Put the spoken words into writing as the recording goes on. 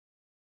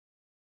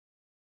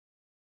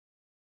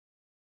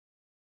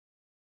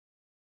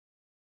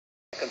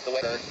seconds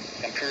away.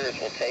 Computers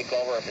will take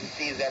over. If it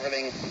sees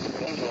everything,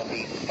 engines will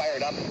be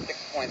fired up in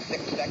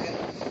 6.6 seconds.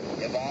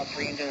 If all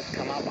three engines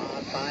come up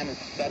on time and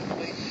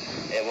successfully,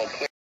 it will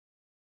clear.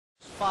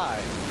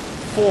 5,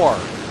 4,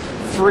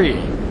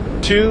 3,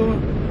 2,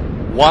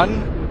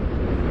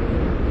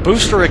 1.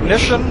 Booster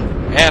ignition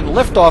and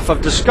liftoff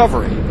of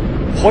Discovery,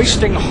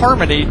 hoisting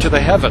harmony to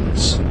the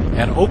heavens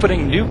and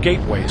opening new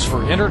gateways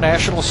for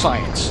international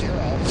science.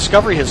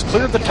 Discovery has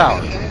cleared the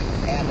tower.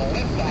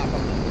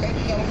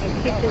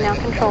 Houston now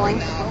controlling.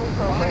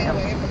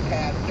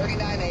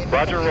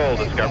 Roger, roll,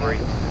 Discovery.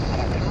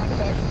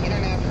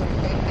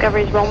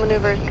 Discovery's roll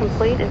maneuver is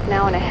complete. It's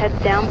now in a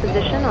heads-down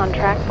position on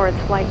track for its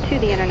flight to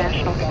the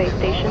International Space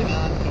Station.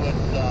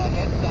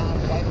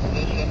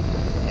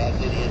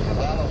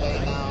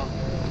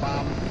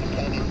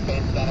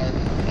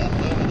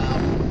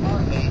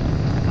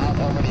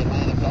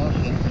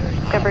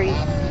 Discovery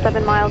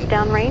 7 miles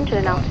downrange at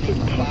an altitude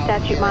of 2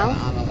 statute miles.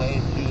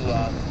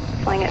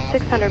 Flying at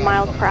 600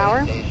 miles per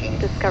hour.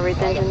 Discovery's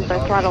engines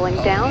are throttling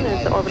down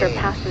as the orbiter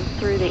passes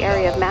through the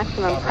area of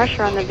maximum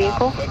pressure on the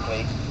vehicle.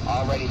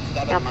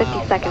 Now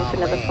 50 seconds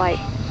into the flight.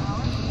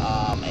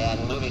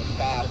 And moving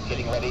fast,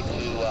 getting ready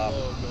to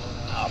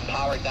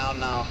power down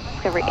now.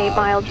 Discovery 8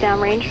 miles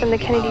downrange from the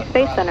Kennedy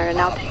Space Center at an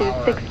altitude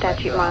of 6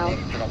 statute miles.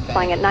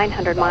 Flying at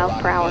 900 miles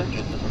per hour.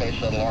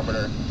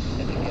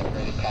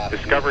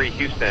 Discovery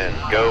Houston,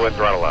 go and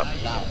throttle up.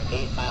 Now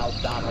 8 miles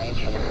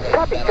downrange from the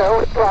Copy, go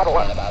and throttle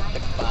up. about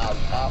 6 miles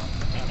up.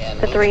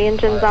 The 3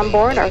 engines on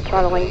board are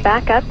throttling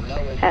back up.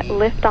 At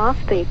liftoff,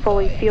 the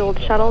fully fueled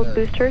shuttle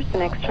boosters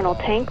and external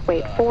tank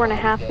weighed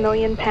 4.5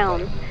 million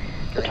pounds.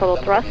 The total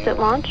thrust at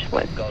launch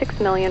was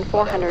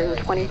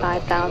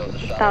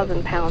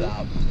 6,425,000 pounds.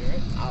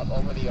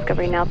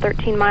 Discovery now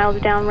 13 miles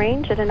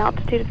downrange at an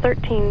altitude of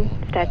 13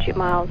 statute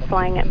miles,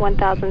 flying at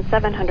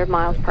 1,700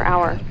 miles per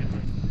hour.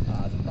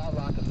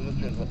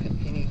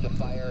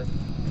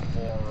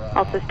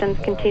 All systems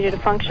continue to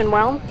function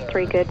well.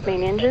 3 good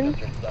main engines,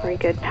 3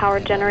 good power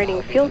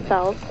generating fuel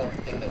cells,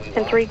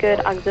 and 3 good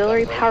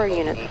auxiliary power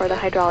units for the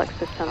hydraulic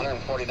system.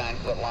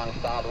 149-foot-long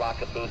solid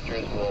rocket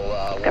boosters will...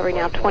 Discovery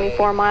now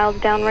 24 miles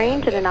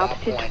downrange at an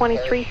altitude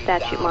 23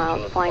 statute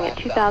miles, flying at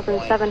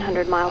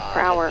 2,700 miles per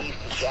hour.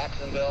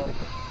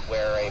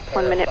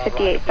 1 minute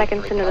 58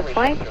 seconds into the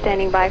flight,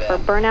 standing by for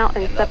burnout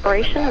and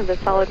separation of the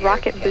solid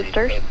rocket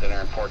boosters.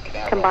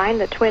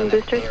 Combined, the twin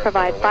boosters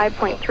provide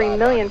 5.3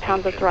 million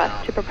pounds of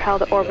thrust to propel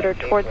the orbiter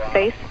towards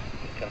space.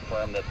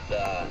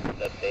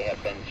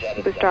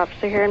 Booster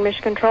officer here in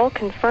Mission Control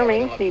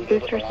confirming the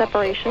booster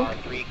separation.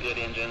 3 good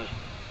engines.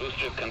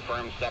 Boosters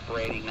confirmed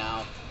separating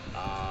now.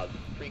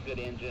 3 good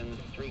engines,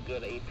 3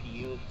 good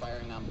APUs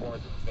firing on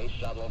board the space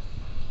shuttle.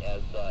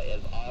 As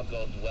all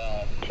goes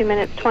well. 2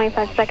 minutes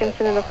 25 seconds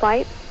into the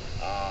flight.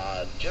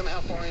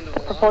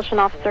 The propulsion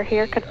officer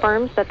here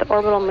confirms that the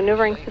orbital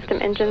maneuvering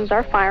system engines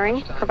are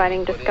firing,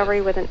 providing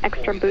Discovery with an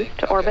extra boost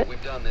to orbit.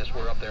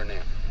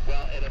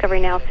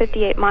 Discovery now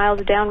 58 miles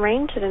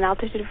downrange at an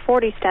altitude of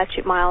 40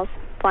 statute miles,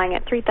 flying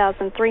at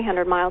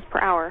 3,300 miles per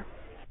hour.